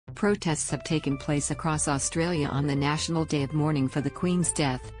Protests have taken place across Australia on the National Day of Mourning for the Queen's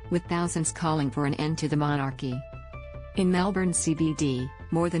death, with thousands calling for an end to the monarchy. In Melbourne CBD,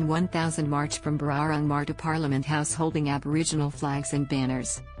 more than 1,000 marched from Birrarung Marr to Parliament House holding Aboriginal flags and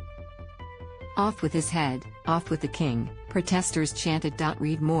banners. "Off with his head, off with the king," protesters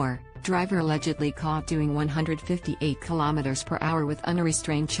chanted.READ more. Driver allegedly caught doing 158 km/h with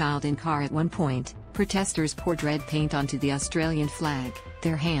unrestrained child in car. At one point, protesters poured red paint onto the Australian flag,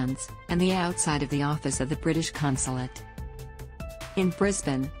 their hands, and the outside of the office of the British consulate. In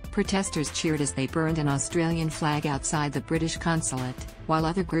Brisbane, protesters cheered as they burned an Australian flag outside the British consulate, while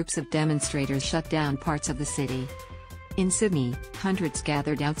other groups of demonstrators shut down parts of the city. In Sydney, hundreds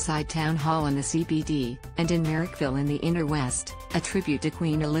gathered outside Town Hall in the CBD, and in Marrickville in the Inner West, a tribute to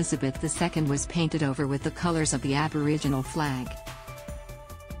Queen Elizabeth II was painted over with the colours of the Aboriginal flag.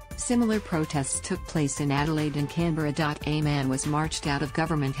 Similar protests took place in Adelaide and Canberra. A man was marched out of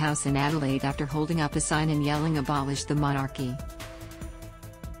Government House in Adelaide after holding up a sign and yelling "Abolish the monarchy."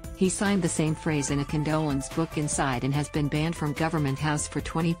 He signed the same phrase in a condolence book inside and has been banned from Government House for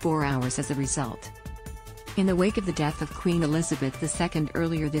 24 hours as a result. In the wake of the death of Queen Elizabeth II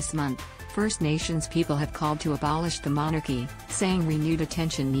earlier this month, First Nations people have called to abolish the monarchy, saying renewed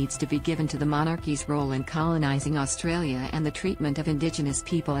attention needs to be given to the monarchy's role in colonising Australia and the treatment of Indigenous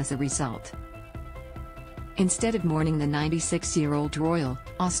people as a result. Instead of mourning the 96-year-old royal,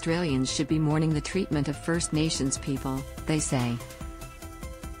 Australians should be mourning the treatment of First Nations people, they say.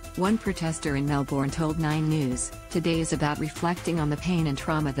 One protester in Melbourne told 9 News, "Today is about reflecting on the pain and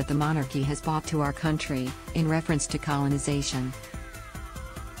trauma that the monarchy has brought to our country," in reference to colonisation.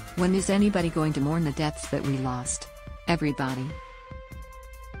 "When is anybody going to mourn the deaths that we lost? Everybody.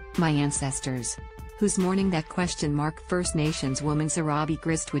 My ancestors. Who's mourning that?" First Nations woman Zarabi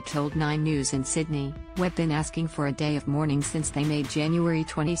Gristwood told 9 News in Sydney, "We've been asking for a day of mourning since they made January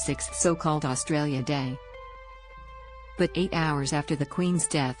 26 so-called Australia Day. But 8 hours after the Queen's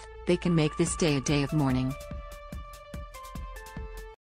death, they can make this day a day of mourning.